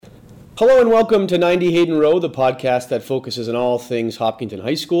Hello and welcome to 90 Hayden Row, the podcast that focuses on all things Hopkinton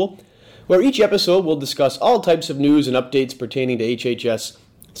High School, where each episode will discuss all types of news and updates pertaining to HHS,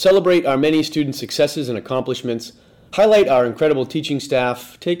 celebrate our many student successes and accomplishments, highlight our incredible teaching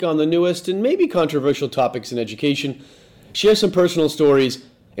staff, take on the newest and maybe controversial topics in education, share some personal stories,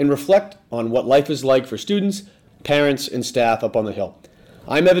 and reflect on what life is like for students, parents, and staff up on the Hill.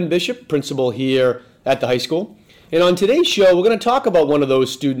 I'm Evan Bishop, principal here at the high school. And on today's show, we're going to talk about one of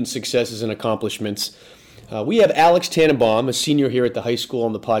those student successes and accomplishments. We have Alex Tannenbaum, a senior here at the high school,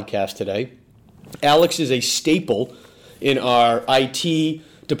 on the podcast today. Alex is a staple in our IT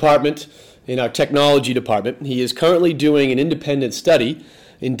department, in our technology department. He is currently doing an independent study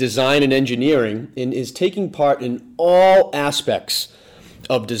in design and engineering and is taking part in all aspects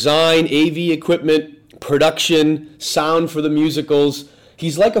of design, AV equipment, production, sound for the musicals.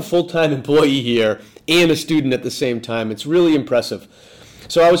 He's like a full-time employee here and a student at the same time. It's really impressive.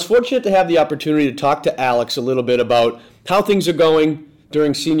 So I was fortunate to have the opportunity to talk to Alex a little bit about how things are going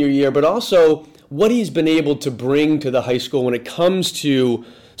during senior year, but also what he's been able to bring to the high school when it comes to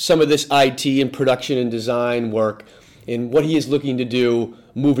some of this IT and production and design work and what he is looking to do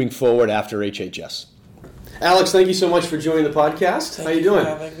moving forward after HHS. Alex, thank you so much for joining the podcast. How you doing?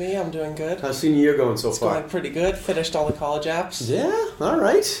 Thank you for having me. I'm doing good. How's senior year going so far? It's going pretty good. Finished all the college apps. Yeah, all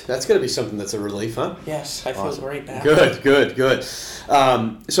right. That's going to be something that's a relief, huh? Yes, I feel great now. Good.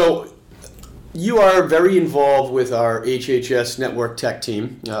 So you are very involved with our HHS network tech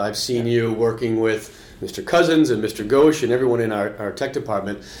team. I've seen you working with Mr. Cousins and Mr. Ghosh and everyone in our tech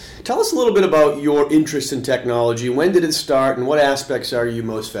department. Tell us a little bit about your interest in technology. When did it start, and what aspects are you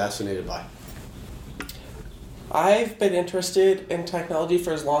most fascinated by? I've been interested in technology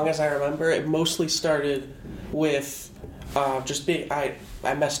for as long as I remember. It mostly started with I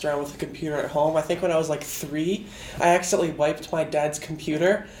messed around with a computer at home. I think when I was like 3, I accidentally wiped my dad's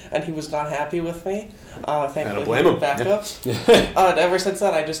computer, and he was not happy with me. Thankfully, I don't blame him. Backups. And ever since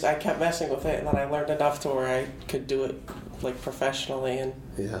then, I kept messing with it, and then I learned enough to where I could do it like professionally. And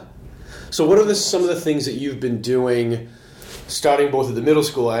yeah. So what are some of the things that you've been doing? Starting both at the middle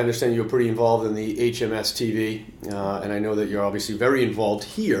school, I understand you were pretty involved in the HMS TV, and I know that you're obviously very involved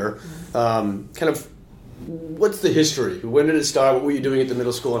here. What's the history? When did it start? What were you doing at the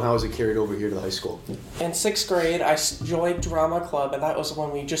middle school, and how was it carried over here to the high school? In 6th grade, I joined drama club, and that was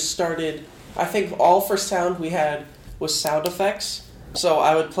when we just started. I think all for sound we had was sound effects, so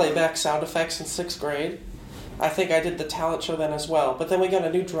I would play back sound effects in 6th grade. I think I did the talent show then as well, but then we got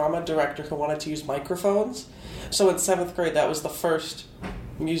a new drama director who wanted to use microphones. So in 7th grade, that was the first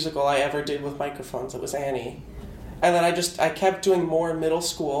musical I ever did with microphones. It was Annie. And then I kept doing more in middle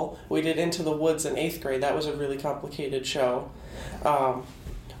school. We did Into the Woods in 8th grade. That was a really complicated show. And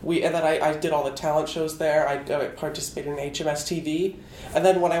then I did all the talent shows there. I participated in HMS TV. And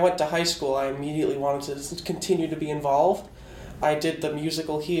then when I went to high school, I immediately wanted to continue to be involved. I did the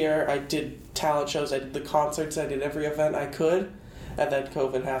musical here. I did talent shows. I did the concerts. I did every event I could. And then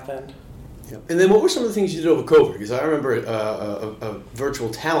COVID happened. And then what were some of the things you did over COVID? Because I remember a virtual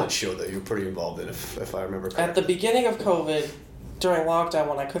talent show that you were pretty involved in, if I remember correctly. At the beginning of COVID, during lockdown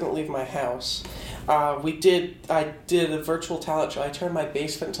when I couldn't leave my house, I did a virtual talent show. I turned my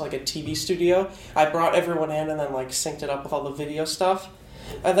basement into like a TV studio. I brought everyone in and then like synced it up with all the video stuff.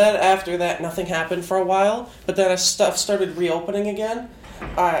 And then after that, nothing happened for a while. But then as stuff started reopening again,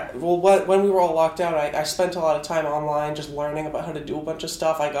 when we were all locked out, I spent a lot of time online just learning about how to do a bunch of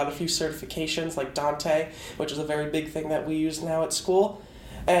stuff. I got a few certifications like Dante, which is a very big thing that we use now at school.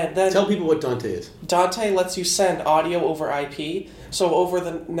 And then tell people what Dante is. Dante lets you send audio over IP. So over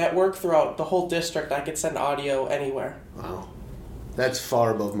the network throughout the whole district, I could send audio anywhere. Wow. That's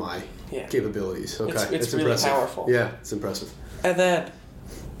far above my capabilities. Okay. It's really impressive. Powerful. Yeah, it's impressive. And then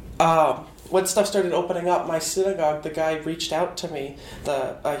when stuff started opening up, my synagogue, the guy reached out to me.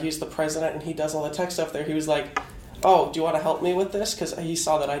 He's the president, and he does all the tech stuff there. He was like, "Oh, do you want to help me with this?" Because he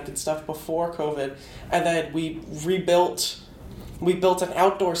saw that I did stuff before COVID. And then we built an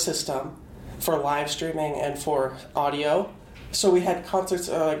outdoor system for live streaming and for audio. So we had concerts,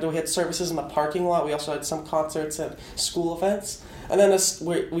 we had services in the parking lot. We also had some concerts at school events. And then as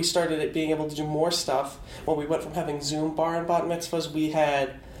we started being able to do more stuff, when we went from having Zoom bar and bat mitzvahs,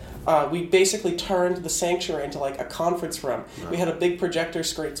 we basically turned the sanctuary into like a conference room. Wow. We had a big projector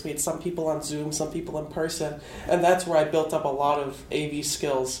screen, so we had some people on Zoom, some people in person, and that's where I built up a lot of AV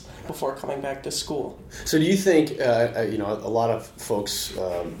skills before coming back to school. So do you think, a lot of folks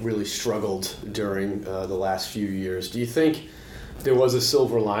really struggled during the last few years. Do you think there was a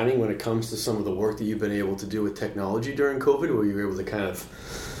silver lining when it comes to some of the work that you've been able to do with technology during COVID, where you were able to kind of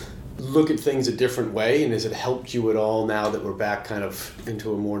look at things a different way, and has it helped you at all now that we're back kind of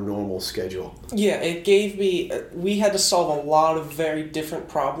into a more normal schedule? Yeah, it gave me, we had to solve a lot of very different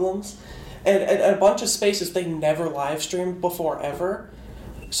problems, and a bunch of spaces they never live streamed before ever.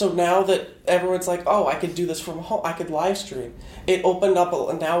 So now that everyone's like, oh, I could do this from home, I could live stream. It opened up,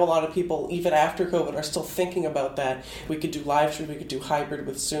 now a lot of people, even after COVID, are still thinking about that. We could do live stream, we could do hybrid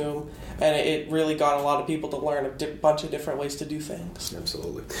with Zoom, and it really got a lot of people to learn a bunch of different ways to do things.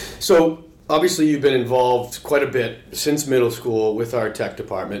 Absolutely. So, obviously you've been involved quite a bit since middle school with our tech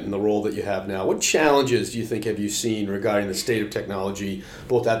department and the role that you have now. What challenges do you think have you seen regarding the state of technology,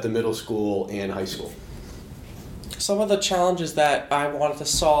 both at the middle school and high school? Some of the challenges that I wanted to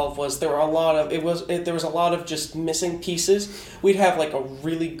solve was there was a lot of just missing pieces. We'd have like a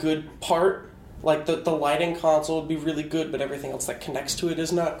really good part, like the lighting console would be really good, but everything else that connects to it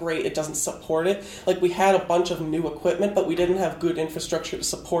is not great. It doesn't support it. Like we had a bunch of new equipment, but we didn't have good infrastructure to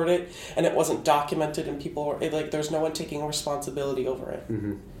support it, and it wasn't documented, and people were like, there's no one taking responsibility over it.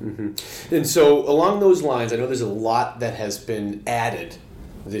 Mm-hmm. Mm-hmm. And so along those lines, I know there's a lot that has been added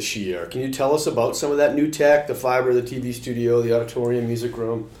this year. Can you tell us about some of that new tech, the fiber, the TV studio, the auditorium, music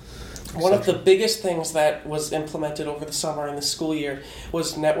room? One of the biggest things that was implemented over the summer and the school year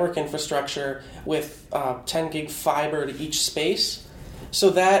was network infrastructure with 10 gig fiber to each space. So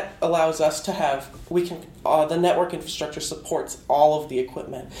that allows us to have, the network infrastructure supports all of the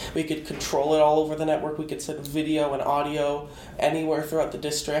equipment. We could control it all over the network. We could send video and audio anywhere throughout the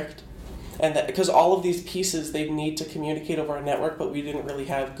district. And that, because all of these pieces, they need to communicate over a network, but we didn't really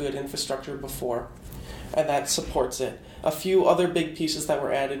have good infrastructure before. And that supports it. A few other big pieces that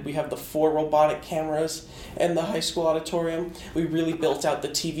were added, we have the 4 robotic cameras in the high school auditorium. We really built out the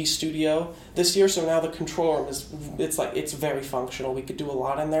TV studio this year, so now the control room it's very functional. We could do a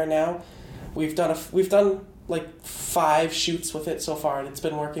lot in there now. We've done like 5 shoots with it so far, and it's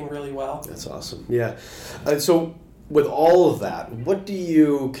been working really well. That's awesome. Yeah. So with all of that, what do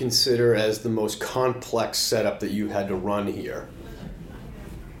you consider as the most complex setup that you had to run here?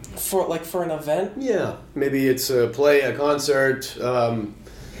 For an event? Yeah. Maybe it's a play, a concert.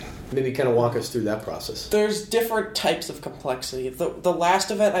 Maybe kind of walk us through that process. There's different types of complexity. The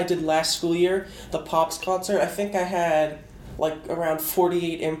last event I did last school year, the Pops concert, I think I had like around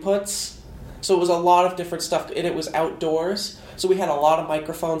 48 inputs. So it was a lot of different stuff, and it was outdoors. So we had a lot of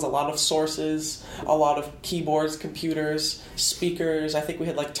microphones, a lot of sources, a lot of keyboards, computers, speakers. I think we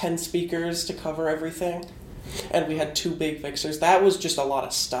had like 10 speakers to cover everything. And we had 2 big mixers. That was just a lot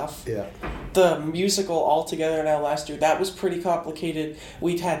of stuff. Yeah. The musical altogether now last year, that was pretty complicated.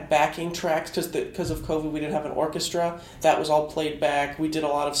 We'd had backing tracks because of COVID. We didn't have an orchestra. That was all played back. We did a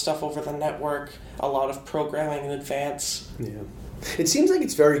lot of stuff over the network, a lot of programming in advance. Yeah. It seems like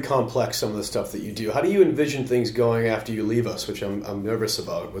it's very complex, some of the stuff that you do. How do you envision things going after you leave us, which I'm nervous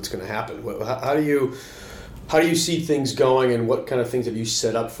about what's going to happen? How do you see things going, and what kind of things have you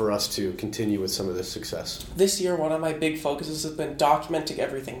set up for us to continue with some of this success? This year, one of my big focuses has been documenting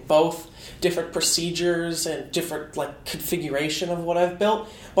everything, both different procedures and different configuration of what I've built,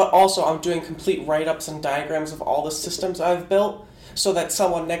 but also I'm doing complete write-ups and diagrams of all the systems I've built, so that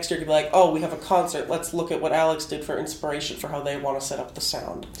someone next year could be like, oh, we have a concert, let's look at what Alex did for inspiration for how they want to set up the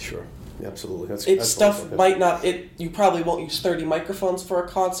sound. Sure. Absolutely. That's stuff might not, you probably won't use 30 microphones for a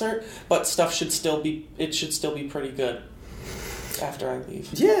concert, but stuff should still be pretty good after I leave.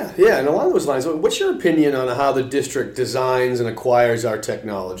 Yeah, and along those lines, what's your opinion on how the district designs and acquires our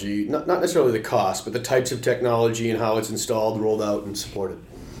technology? Not necessarily the cost, but the types of technology and how it's installed, rolled out, and supported.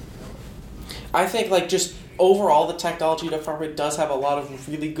 I think just overall, the technology department does have a lot of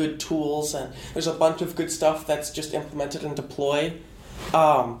really good tools, and there's a bunch of good stuff that's just implemented and deployed.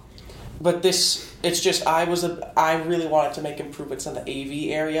 But I really wanted to make improvements in the AV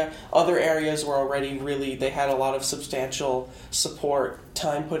area. Other areas were already they had a lot of substantial support,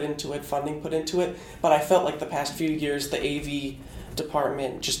 time put into it, funding put into it. But I felt like the past few years, the AV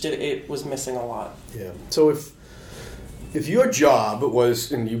department was missing a lot. Yeah. So if your job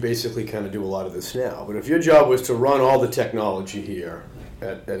was, and you basically kind of do a lot of this now, but if your job was to run all the technology here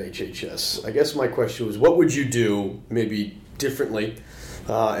at HHS, I guess my question was, what would you do maybe differently?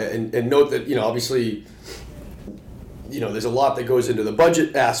 And note that, obviously, there's a lot that goes into the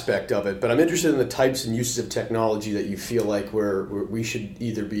budget aspect of it, but I'm interested in the types and uses of technology that you feel like we should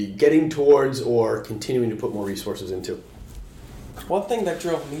either be getting towards or continuing to put more resources into. One thing that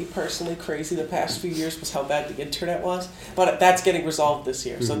drove me personally crazy the past few years was how bad the internet was, but that's getting resolved this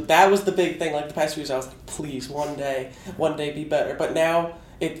year. Mm-hmm. So that was the big thing. The past few years, I was like, please, one day be better. But now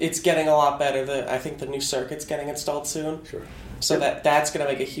it's getting a lot better. I think the new circuit's getting installed soon. Sure. So that's going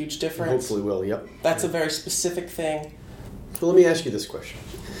to make a huge difference. Hopefully will, yep. That's a very specific thing. Well, let me ask you this question.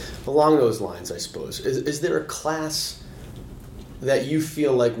 Along those lines, I suppose, is there a class that you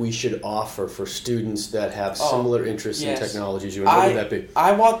feel like we should offer for students that have similar interests in technology as you? And what would that be?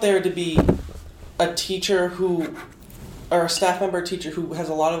 I want there to be a teacher or a staff member teacher who has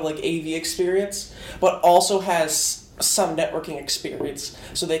a lot of like AV experience, but also has some networking experience,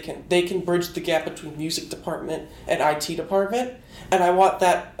 so they can bridge the gap between music department and IT department. And I want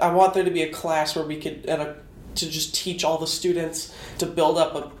there to be a class where we could to just teach all the students to build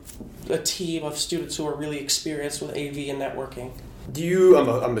up a team of students who are really experienced with AV and networking. Do you?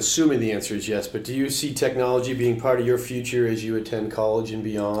 I'm assuming the answer is yes, but do you see technology being part of your future as you attend college and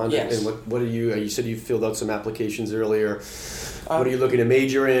beyond? Yes. And what are you? You said you filled out some applications earlier. What are you looking to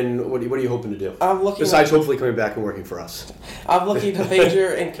major in? What are you hoping to do? Besides hopefully coming back and working for us. I'm looking to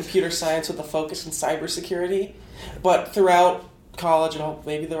major in computer science with a focus in cybersecurity. But throughout college and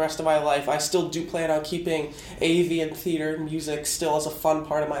maybe the rest of my life, I still do plan on keeping AV and theater and music still as a fun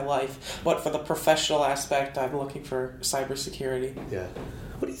part of my life. But for the professional aspect, I'm looking for cybersecurity. Yeah.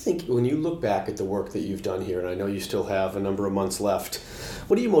 What do you think, when you look back at the work that you've done here, and I know you still have a number of months left,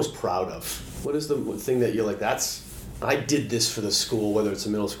 what are you most proud of? What is the thing that you're like, I did this for the school, whether it's a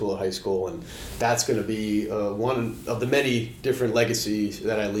middle school or high school, and that's going to be one of the many different legacies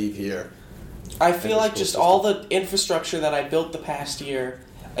that I leave here? I feel like just all the infrastructure that I built the past year,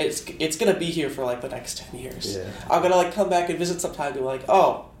 it's going to be here for like the next 10 years. Yeah. I'm going to like come back and visit sometime and be like,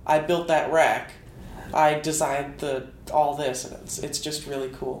 oh, I built that rack. I designed all this, and it's just really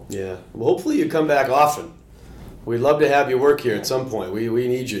cool. Yeah. Well, hopefully you come back often. We'd love to have you work here at some point. We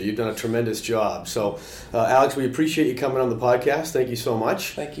need you. You've done a tremendous job. So, Alex, we appreciate you coming on the podcast. Thank you so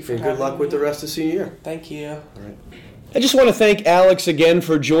much. Thank you for having me. And good luck with the rest of senior year. Thank you. All right. I just want to thank Alex again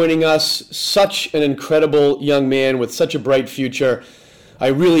for joining us. Such an incredible young man with such a bright future. I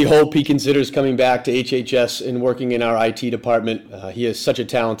really hope he considers coming back to HHS and working in our IT department. He is such a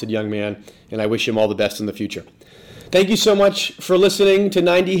talented young man, and I wish him all the best in the future. Thank you so much for listening to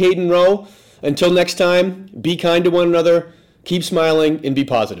 90 Hayden Row. Until next time, be kind to one another, keep smiling, and be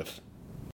positive.